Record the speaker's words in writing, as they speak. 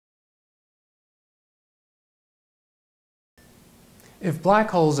If black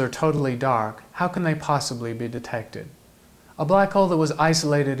holes are totally dark, how can they possibly be detected? A black hole that was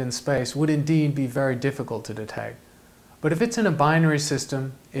isolated in space would indeed be very difficult to detect. But if it's in a binary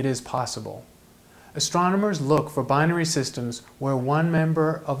system, it is possible. Astronomers look for binary systems where one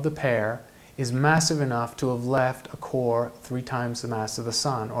member of the pair is massive enough to have left a core 3 times the mass of the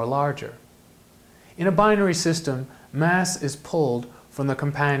Sun or larger. In a binary system, mass is pulled from the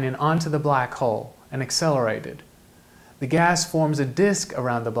companion onto the black hole and accelerated. The gas forms a disk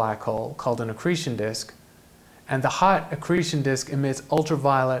around the black hole, called an accretion disk, and the hot accretion disk emits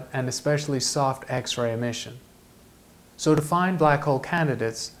ultraviolet and especially soft X-ray emission. So to find black hole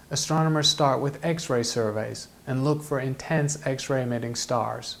candidates, astronomers start with X-ray surveys and look for intense X-ray emitting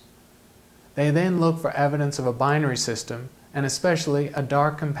stars. They then look for evidence of a binary system, and especially a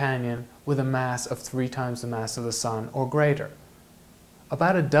dark companion with a mass of 3 times the mass of the Sun or greater.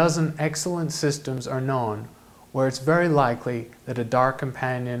 About a dozen excellent systems are known where it's very likely that a dark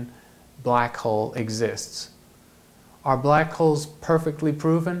companion black hole exists. Are black holes perfectly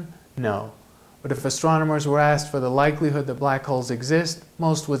proven? No. But if astronomers were asked for the likelihood that black holes exist,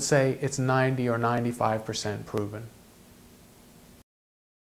 most would say it's 90 or 95% proven.